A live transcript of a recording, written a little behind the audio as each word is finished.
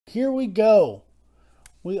here we go.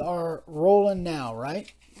 We are rolling now,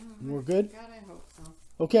 right? We're good? God, I hope so.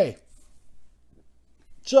 Okay.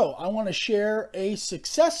 So, I want to share a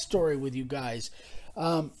success story with you guys.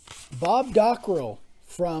 Bob Dockrell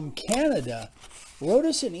from Canada wrote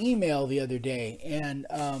us an email the other day, and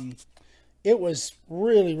it was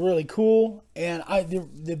really, really cool. And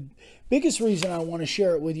the biggest reason I want to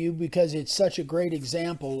share it with you because it's such a great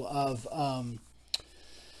example of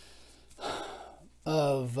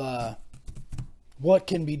what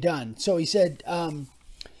can be done. So he said,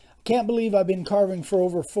 can't believe I've been carving for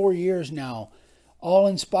over 4 years now, all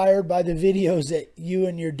inspired by the videos that you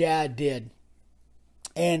and your dad did.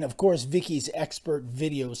 And of course, Vicky's expert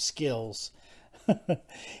video skills.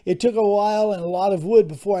 It took a while and a lot of wood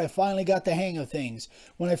before I finally got the hang of things.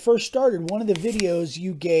 When I first started, one of the videos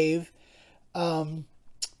you gave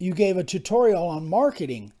a tutorial on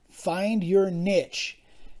marketing. Find your niche,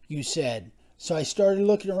 you said. So I started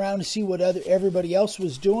looking around to see what everybody else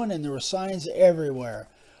was doing, and there were signs everywhere.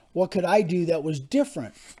 What could I do that was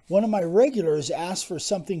different? One of my regulars asked for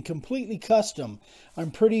something completely custom.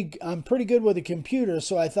 I'm pretty good with a computer,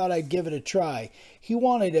 so I thought I'd give it a try. He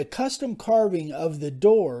wanted a custom carving of the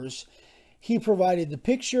doors. He provided the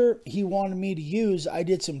picture he wanted me to use. I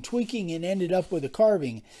did some tweaking and ended up with a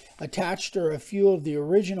carving. Attached are a few of the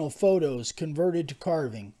original photos converted to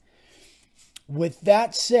carving. With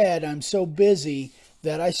that said, I'm so busy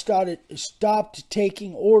that I stopped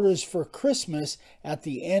taking orders for Christmas at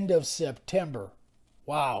the end of September.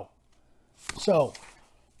 Wow. So,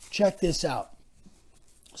 check this out.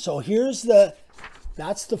 So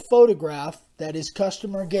that's the photograph that his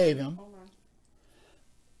customer gave him. Hold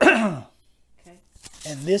on. Okay.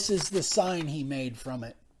 And this is the sign he made from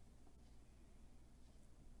it.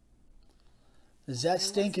 Is that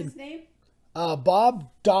stinking? What's his name? Bob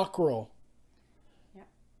Dockrell. Yeah.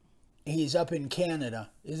 He's up in Canada.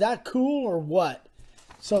 Is that cool or what?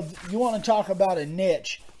 So you want to talk about a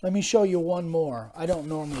niche. Let me show you one more. I don't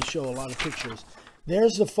normally show a lot of pictures.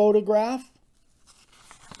 There's the photograph.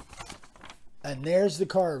 And there's the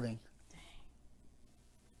carving.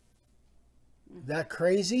 Is that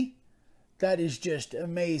crazy? That is just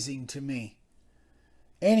amazing to me.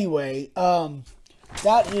 Anyway,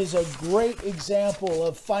 that is a great example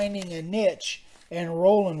of finding a niche and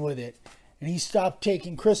rolling with it. And he stopped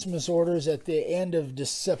taking Christmas orders at the end of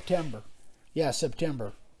September. Yeah,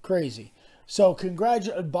 September. Crazy. So,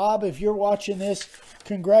 Bob, if you're watching this,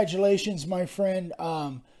 congratulations, my friend.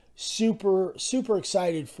 Super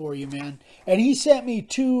excited for you, man. And he sent me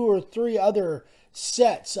 2 or 3 other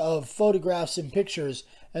sets of photographs and pictures,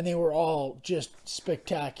 and they were all just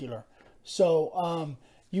spectacular. So,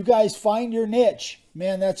 you guys find your niche.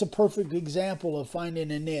 Man, that's a perfect example of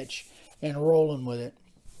finding a niche and rolling with it.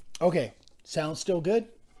 Okay, sounds still good?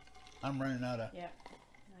 I'm running out of... Yeah,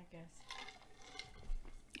 I guess.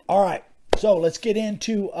 All right, so let's get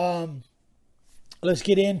into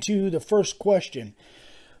the first question.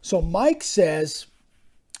 So Mike says,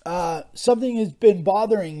 something has been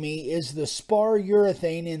bothering me is the spar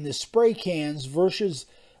urethane in the spray cans versus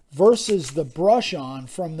the brush on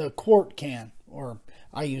from the quart can, or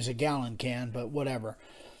I use a gallon can, but whatever.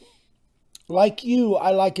 Like you, I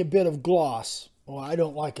like a bit of gloss. Well, I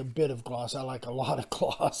don't like a bit of gloss. I like a lot of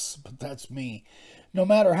gloss, but that's me. No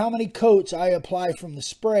matter how many coats I apply from the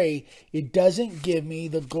spray, it doesn't give me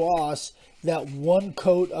the gloss that one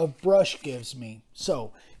coat of brush gives me.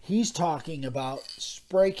 So he's talking about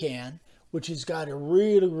spray can, which has got a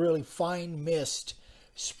really, really fine mist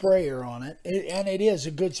sprayer on it. And it is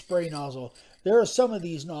a good spray nozzle. There are some of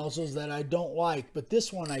these nozzles that I don't like, but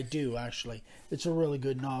this one I do, actually. It's a really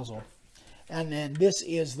good nozzle. And then this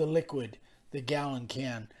is the liquid, the gallon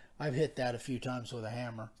can. I've hit that a few times with a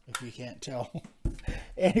hammer, if you can't tell.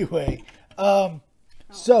 Anyway, so.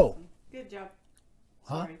 Awesome. Good job.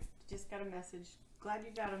 Sorry, just got a message. Glad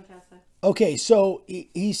you got him, Tessa. Okay, so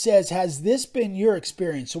he says, has this been your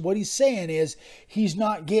experience? So what he's saying is he's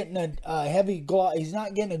not getting a heavy gloss. He's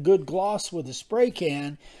not getting a good gloss with a spray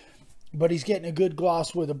can, but he's getting a good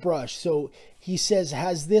gloss with a brush. So he says,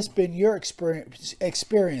 has this been your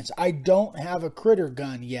experience? I don't have a critter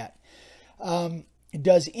gun yet.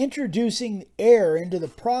 Does introducing air into the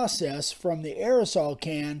process from the aerosol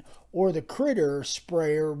can or the critter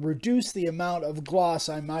sprayer reduce the amount of gloss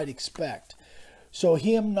I might expect? So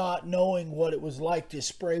him not knowing what it was like to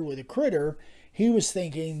spray with a critter, he was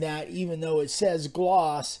thinking that even though it says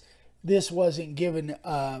gloss, this wasn't given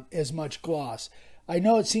as much gloss. I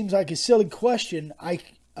know it seems like a silly question. I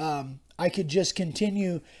could just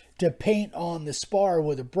continue to paint on the spar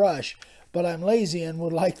with a brush, but I'm lazy and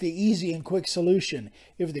would like the easy and quick solution.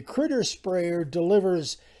 If the critter sprayer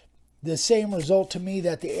delivers the same result to me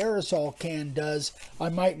that the aerosol can does, I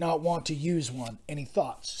might not want to use one. Any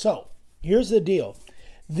thoughts? So here's the deal.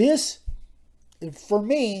 This, for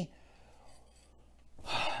me,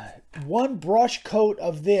 one brush coat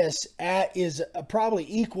of this is probably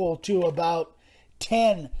equal to about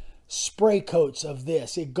 10 spray coats of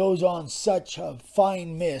this. It goes on such a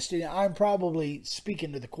fine mist. And I'm probably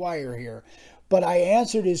speaking to the choir here, but I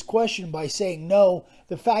answered his question by saying no.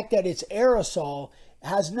 The fact that it's aerosol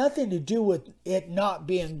has nothing to do with it not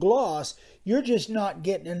being gloss. You're just not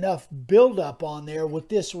getting enough buildup on there with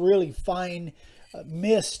this really fine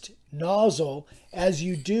mist nozzle as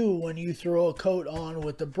you do when you throw a coat on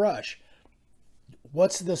with the brush.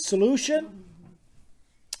 What's the solution?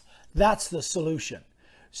 That's the solution.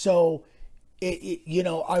 So,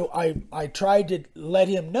 I tried to let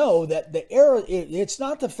him know that it's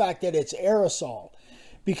not the fact that it's aerosol,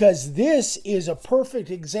 because this is a perfect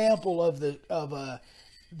example of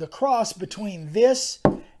the cross between this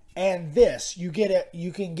and this. You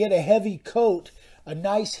can get a heavy coat, a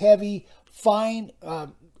nice heavy fine,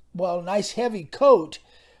 nice heavy coat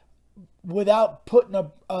without putting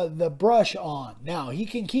the brush on. Now, he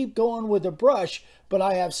can keep going with the brush, but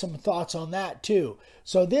I have some thoughts on that too.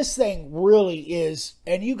 So this thing really is,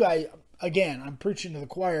 and you guys, again, I'm preaching to the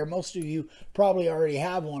choir. Most of you probably already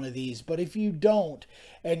have one of these, but if you don't,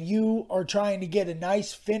 and you are trying to get a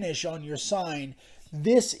nice finish on your sign,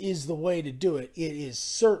 this is the way to do it. It is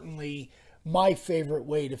certainly my favorite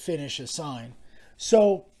way to finish a sign.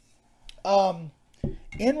 So,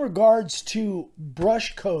 in regards to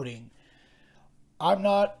brush coating, I'm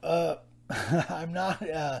not I'm not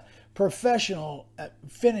a professional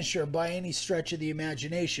finisher by any stretch of the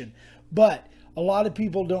imagination, but a lot of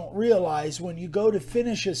people don't realize when you go to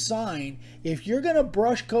finish a sign, if you're going to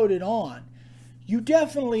brush coat it on, you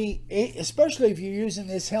definitely, especially if you're using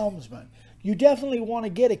this helmsman, you definitely want to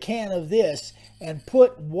get a can of this and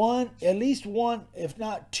put at least one, if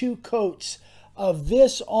not two coats of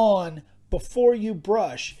this on before you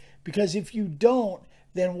brush, because if you don't,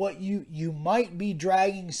 then what you might be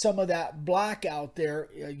dragging some of that black out there,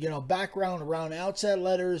 background around outset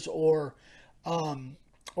letters or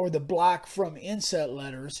the black from inset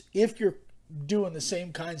letters. If you're doing the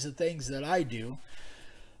same kinds of things that I do,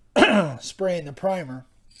 spraying the primer,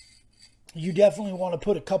 you definitely want to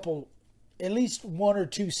put at least one or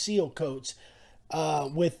two seal coats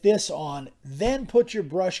with this on, then put your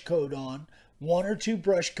brush coat on, one or two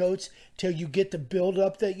brush coats till you get the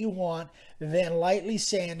buildup that you want, then lightly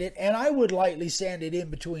sand it, and I would lightly sand it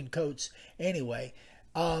in between coats anyway,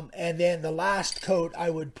 and then the last coat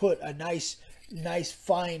I would put a nice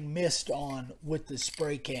fine mist on with the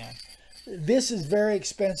spray can. This is very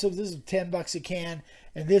expensive. This is $10 a can,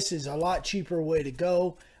 and this is a lot cheaper way to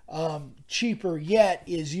go. Cheaper yet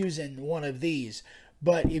is using one of these.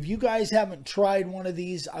 But if you guys haven't tried one of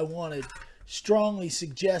these, I want to strongly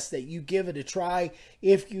suggest that you give it a try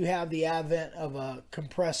if you have the advent of a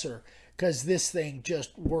compressor, because this thing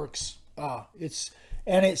just works.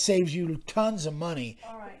 It saves you tons of money.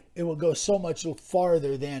 All right. It will go so much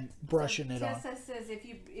farther than brushing it on. Tessa says, if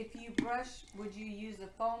you brush, would you use a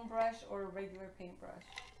foam brush or a regular paintbrush?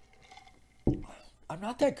 I'm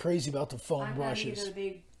not that crazy about the foam brushes. Not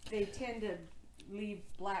either. They tend to leave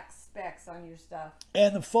black specks on your stuff.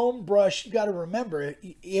 And the foam brush, you got to remember,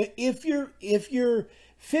 if you're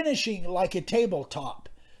finishing like a tabletop,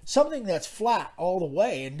 something that's flat all the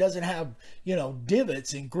way and doesn't have,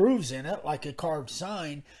 divots and grooves in it like a carved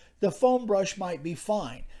sign, the foam brush might be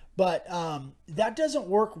fine. But that doesn't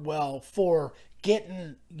work well for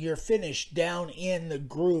getting your finish down in the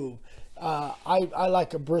groove. I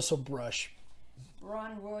like a bristle brush.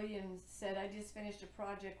 Ron Williams said, I just finished a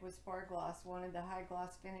project with spar gloss, wanted the high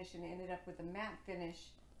gloss finish and ended up with a matte finish.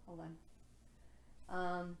 Hold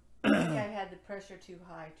on. I think I had the pressure too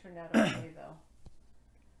high. Turned out okay though.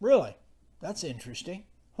 Really? That's interesting.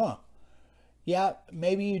 Huh. Yeah,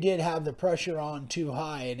 maybe you did have the pressure on too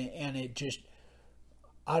high and it just,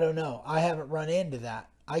 I don't know. I haven't run into that.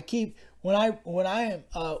 I keep, when I am,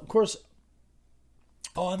 of course,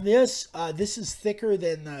 on this, this is thicker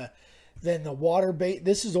than the water base.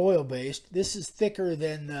 This is oil based. This is thicker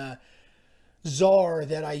than the Czar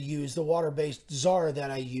that I use, the water based Czar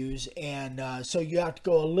that I use. And so you have to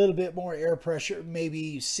go a little bit more air pressure,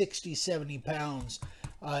 maybe 60, 70 pounds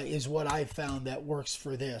is what I found that works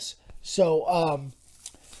for this. So,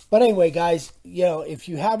 but anyway, guys, if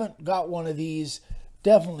you haven't got one of these,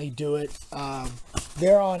 definitely do it.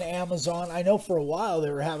 They're on Amazon. I know for a while they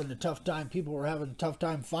were having a tough time. People were having a tough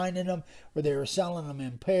time finding them, or they were selling them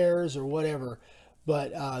in pairs or whatever.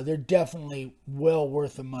 But they're definitely well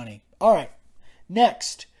worth the money. All right,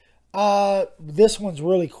 next. This one's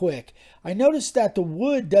really quick. I noticed that the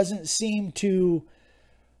wood doesn't seem to,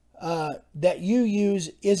 that you use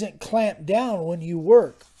isn't clamped down when you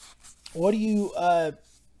work. What do you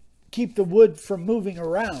keep the wood from moving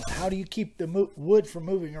around? How do you keep the wood from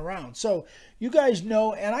moving around? So you guys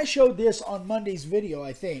know, and I showed this on Monday's video,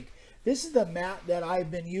 I think. This is the mat that I've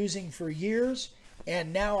been using for years,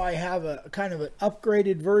 and now I have a kind of an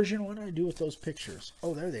upgraded version. What did I do with those pictures?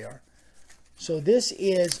 Oh, there they are. So this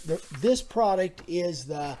is this product is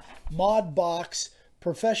the Mod Box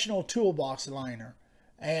Professional Toolbox Liner,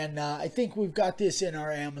 and I think we've got this in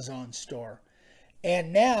our Amazon store.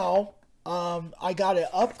 And now I got an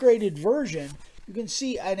upgraded version. You can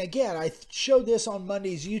see, and again, I showed this on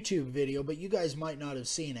Monday's YouTube video, but you guys might not have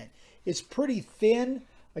seen it. It's pretty thin.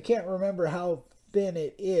 I can't remember how thin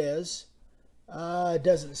it is. It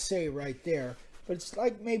doesn't say right there, but it's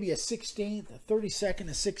like maybe a 16th, a 32nd,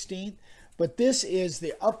 a 16th. But this is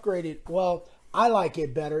the upgraded, well, I like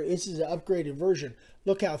it better. This is an upgraded version.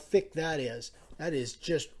 Look how thick that is. That is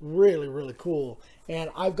just really, really cool. And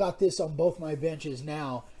I've got this on both my benches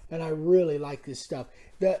now, and I really like this stuff.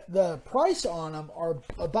 The price on them are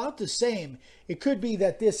about the same. It could be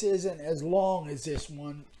that this isn't as long as this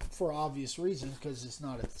one for obvious reasons because it's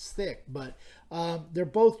not as thick. But they're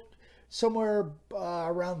both somewhere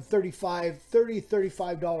around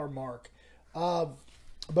 $35 mark.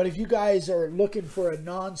 But if you guys are looking for a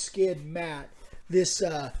non-skid mat, this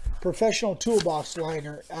Professional Toolbox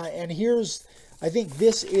Liner, and here's, I think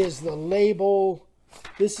this is the label.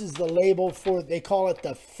 This is the label for, they call it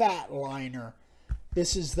the fat liner.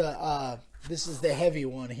 This is the heavy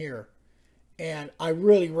one here, and I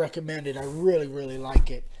really recommend it. I really, really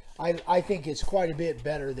like it. I think it's quite a bit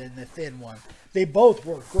better than the thin one. They both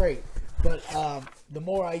work great, but the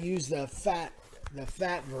more I use the fat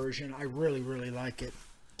version, I really, really like it.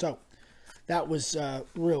 So that was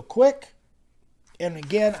real quick. And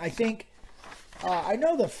again, I think I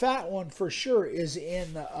know the fat one for sure is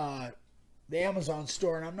in the Amazon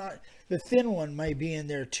store, and I'm not. The thin one may be in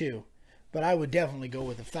there too, but I would definitely go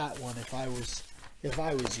with the fat one if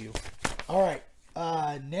I was you. All right,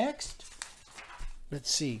 next,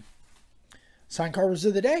 let's see. Sign carvers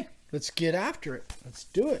of the day. Let's get after it. Let's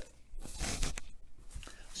do it.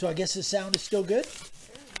 So I guess the sound is still good.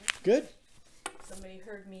 Good. Somebody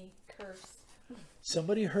heard me curse.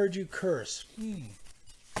 Somebody heard you curse.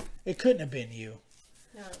 It couldn't have been you.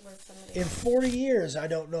 No, it was somebody. In 40 years, I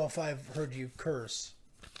don't know if I've heard you curse.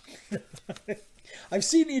 I've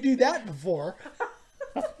seen you do that before.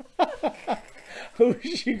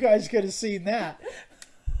 Who's you guys could have seen that?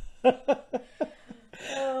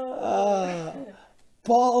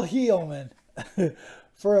 Paul Heelman.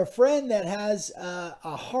 For a friend that has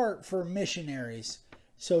a heart for missionaries.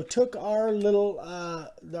 So took our little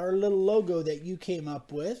logo that you came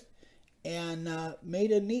up with and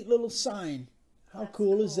made a neat little sign. How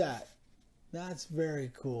cool is that? That's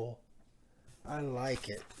very cool. I like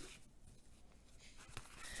it.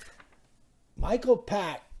 Michael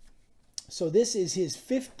Pack. So this is his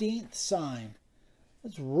 15th sign.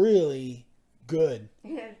 That's really good.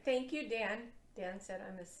 Thank you, Dan. Dan said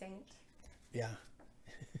I'm a saint. Yeah.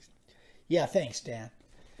 Yeah, thanks, Dan.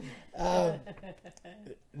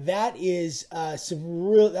 That is that's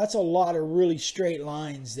a lot of really straight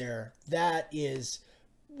lines there. That is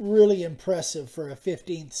really impressive for a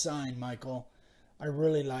 15th sign, Michael. I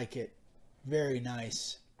really like it. Very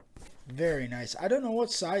nice. Very nice. I don't know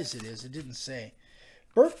what size it is. It didn't say.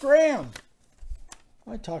 Bert Graham.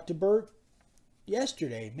 I talked to Bert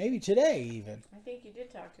yesterday, maybe today even. I think you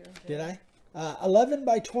did talk to him today. Did I? 11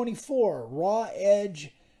 by 24 raw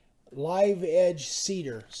edge, live edge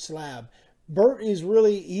cedar slab. Bert is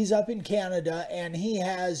he's up in Canada, and he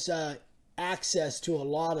has access to a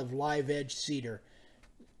lot of live edge cedar.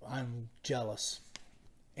 I'm jealous.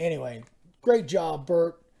 Anyway, great job,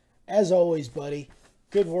 Bert. As always, buddy.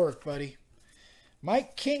 Good work, buddy.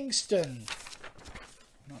 Mike Kingston.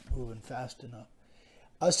 I'm not moving fast enough.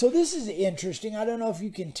 So this is interesting. I don't know if you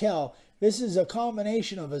can tell. This is a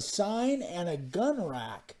combination of a sign and a gun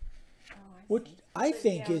rack. Oh, Which I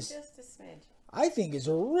think is just a smidge. I think is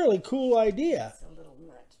a really cool idea. It's a little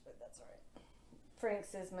much, but that's all right. Frank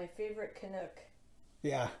says my favorite Canuck.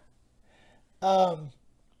 Yeah.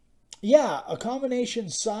 Yeah, a combination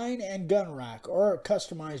sign and gun rack, or a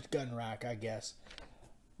customized gun rack, I guess.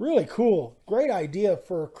 Really cool. Great idea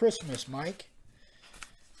for Christmas, Mike.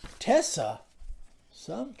 Tessa.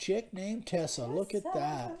 Some chick named Tessa. Look at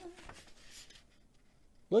that.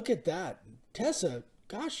 Look at that. Tessa,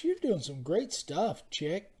 gosh, you're doing some great stuff,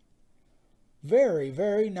 chick. Very,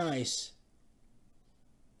 very nice.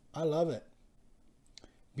 I love it.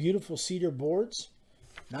 Beautiful cedar boards.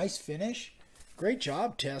 Nice finish. Great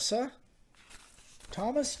job, Tessa.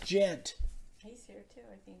 Thomas Gent. He's here too,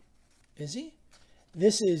 I think. Is he?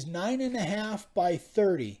 This is 9.5 by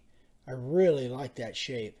 30. I really like that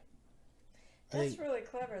shape. That's really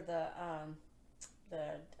clever.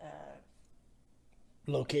 The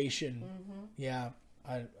location. Yeah,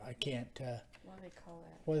 I can't. What do they call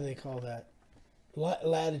that? What do they call that?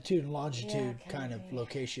 Latitude and longitude kind of thing.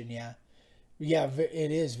 location. Yeah, yeah.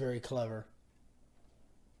 It is very clever.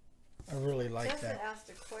 I really like Tessa that. asked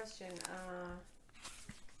a question.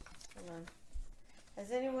 Hold on.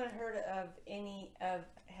 Has anyone heard of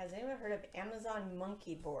Amazon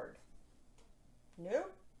monkey board? No.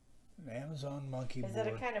 An Amazon monkey board. Is that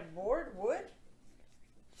a kind of board? Wood?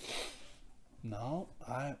 No,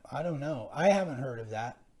 I don't know. I haven't heard of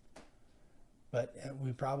that, but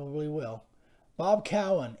we probably will. Bob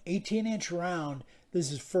Cowan, 18-inch round.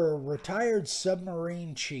 This is for a retired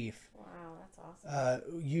submarine chief. Wow, that's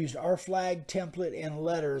awesome. Used our flag template and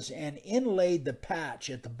letters and inlaid the patch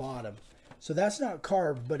at the bottom. So that's not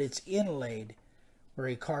carved, but it's inlaid, where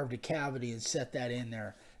he carved a cavity and set that in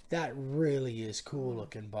there. That really is cool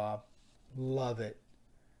looking, Bob. Love it.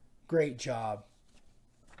 Great job.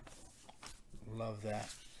 Love that.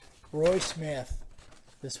 Roy Smith.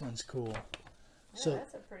 This one's cool. Yeah, So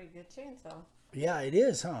that's a pretty good chainsaw. yeah, it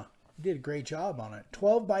is, huh? He did a great job on it.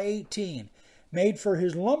 12 by 18. Made for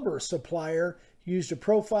his lumber supplier. Used a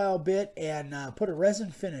profile bit and put a resin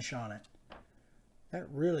finish on it. That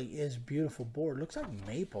really is a beautiful board. Looks like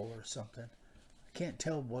maple or something. I can't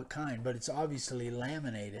tell what kind, but it's obviously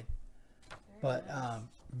laminated. But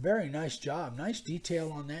very nice job. Nice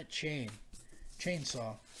detail on that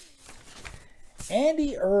chainsaw.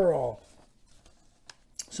 Andy Earl.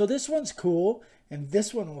 So this one's cool, and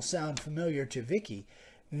this one will sound familiar to Vicky.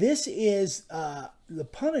 This is the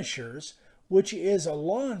Punishers, which is a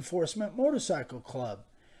law enforcement motorcycle club.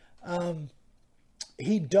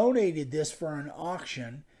 He donated this for an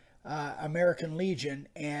auction, American Legion,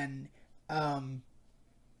 and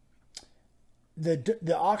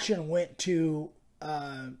the auction went to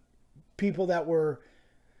people that were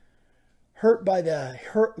hurt by the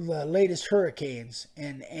latest hurricanes,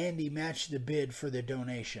 and Andy matched the bid for the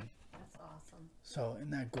donation. That's awesome. So isn't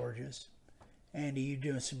that gorgeous? Andy, you're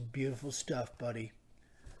doing some beautiful stuff, buddy.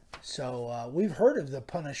 So we've heard of the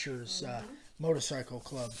Punishers Motorcycle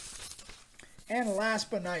Club. And last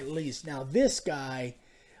but not least, now this guy,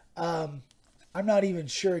 I'm not even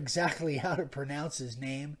sure exactly how to pronounce his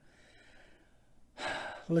name.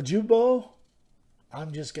 Lajubo?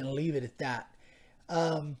 I'm just going to leave it at that.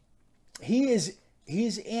 He's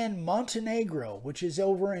in Montenegro, which is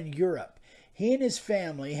over in Europe. He and his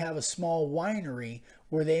family have a small winery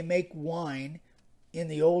where they make wine in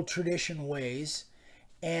the old tradition ways.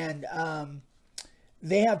 And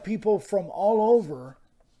they have people from all over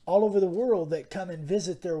the world that come and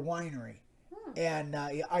visit their winery. And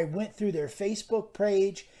I went through their Facebook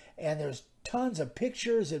page, and there's tons of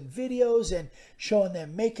pictures and videos and showing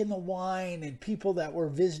them making the wine, and people that were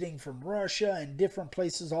visiting from Russia and different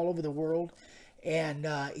places all over the world. And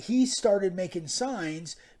he started making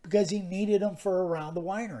signs because he needed them for around the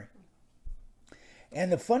winery.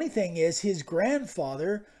 And the funny thing is, his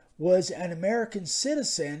grandfather was an American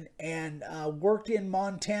citizen and worked in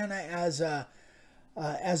Montana as a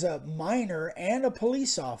miner and a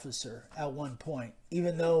police officer at one point,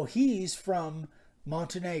 even though he's from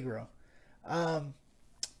Montenegro.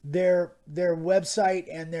 Their website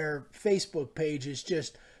and their Facebook page is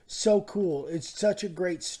just so cool. It's such a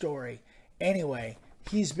great story. Anyway,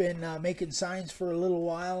 he's been making signs for a little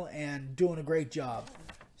while and doing a great job.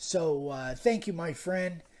 So thank you, my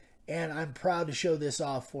friend, and I'm proud to show this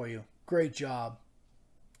off for you. Great job.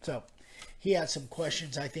 So he had some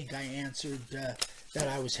questions I think I answered that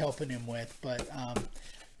I was helping him with. But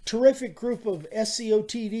terrific group of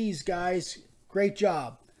SCOTDs, guys. Great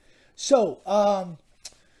job. So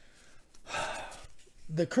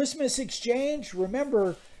the Christmas exchange,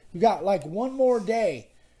 remember, we got like one more day.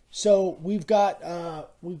 So we've got a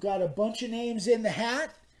bunch of names in the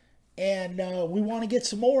hat, and we want to get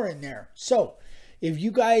some more in there. So if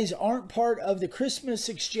you guys aren't part of the Christmas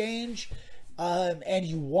exchange and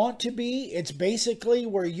you want to be, it's basically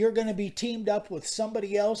where you're going to be teamed up with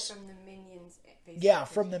somebody else. From the Minions Facebook. Yeah,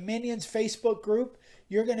 from the Minions Facebook group.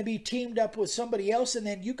 You're going to be teamed up with somebody else, and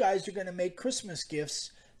then you guys are going to make Christmas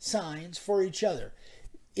gifts, signs for each other.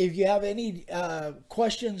 If you have any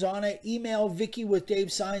questions on it, email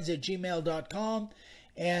vickywithdavesigns@gmail.com.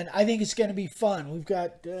 And I think it's going to be fun. We've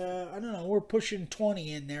got, I don't know, we're pushing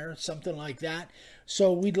 20 in there, something like that.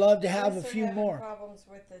 So we'd love to have a few more. Problems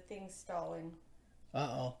with the thing stalling.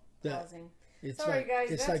 Uh-oh. Pausing. It's Sorry, like,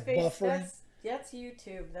 guys. it's that's like buffering. That's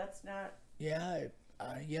YouTube. That's not. Yeah,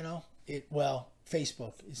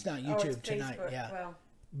 Facebook. It's not YouTube it's tonight. Facebook. Yeah. Well,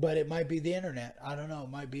 But it might be the internet. I don't know. It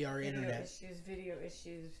might be our video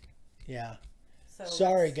issues. Yeah. So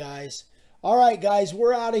sorry, guys. All right, guys,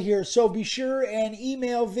 we're out of here. So be sure and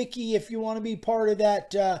email Vicky if you want to be part of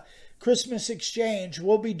that Christmas exchange.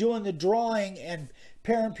 We'll be doing the drawing and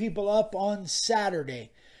pairing people up on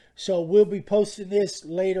Saturday. So we'll be posting this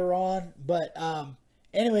later on. But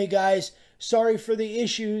anyway, guys, sorry for the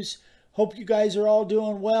issues. Hope you guys are all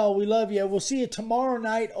doing well. We love you. We'll see you tomorrow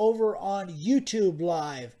night over on YouTube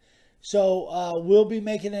Live. So we'll be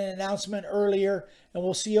making an announcement earlier, and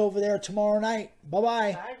we'll see you over there tomorrow night.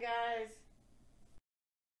 Bye-bye. Bye, guys.